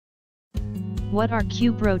What are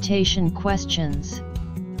cube rotation questions?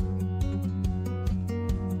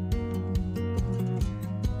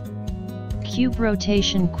 Cube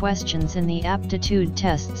rotation questions in the aptitude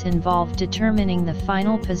tests involve determining the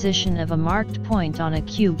final position of a marked point on a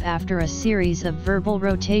cube after a series of verbal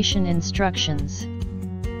rotation instructions.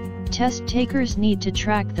 Test takers need to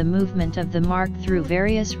track the movement of the mark through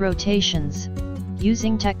various rotations,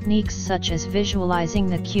 using techniques such as visualizing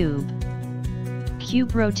the cube.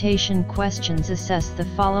 Cube rotation questions assess the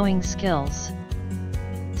following skills: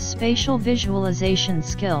 spatial visualization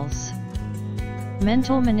skills,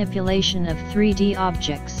 mental manipulation of 3D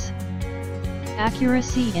objects,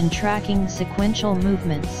 accuracy in tracking sequential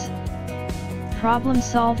movements,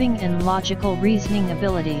 problem-solving and logical reasoning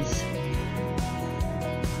abilities.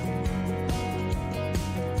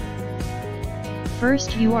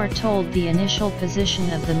 First, you are told the initial position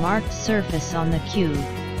of the marked surface on the cube.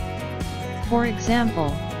 For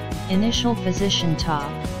example, initial position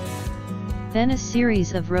top. Then a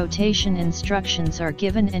series of rotation instructions are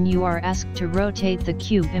given and you are asked to rotate the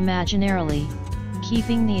cube imaginarily,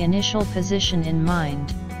 keeping the initial position in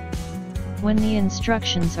mind. When the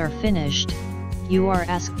instructions are finished, you are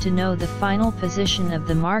asked to know the final position of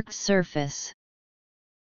the marked surface.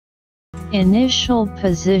 Initial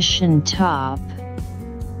position top,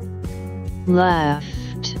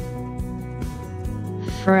 left,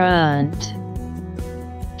 front.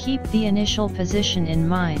 Keep the initial position in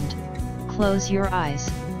mind. Close your eyes,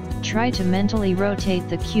 try to mentally rotate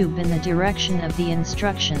the cube in the direction of the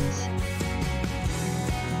instructions.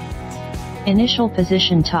 Initial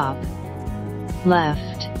position top,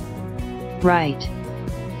 left, right,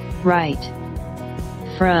 right,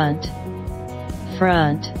 front,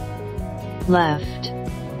 front, left,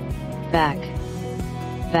 back,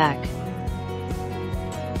 back.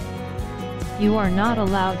 You are not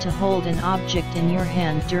allowed to hold an object in your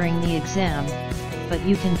hand during the exam, but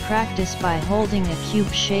you can practice by holding a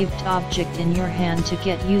cube-shaped object in your hand to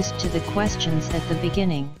get used to the questions at the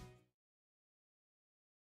beginning.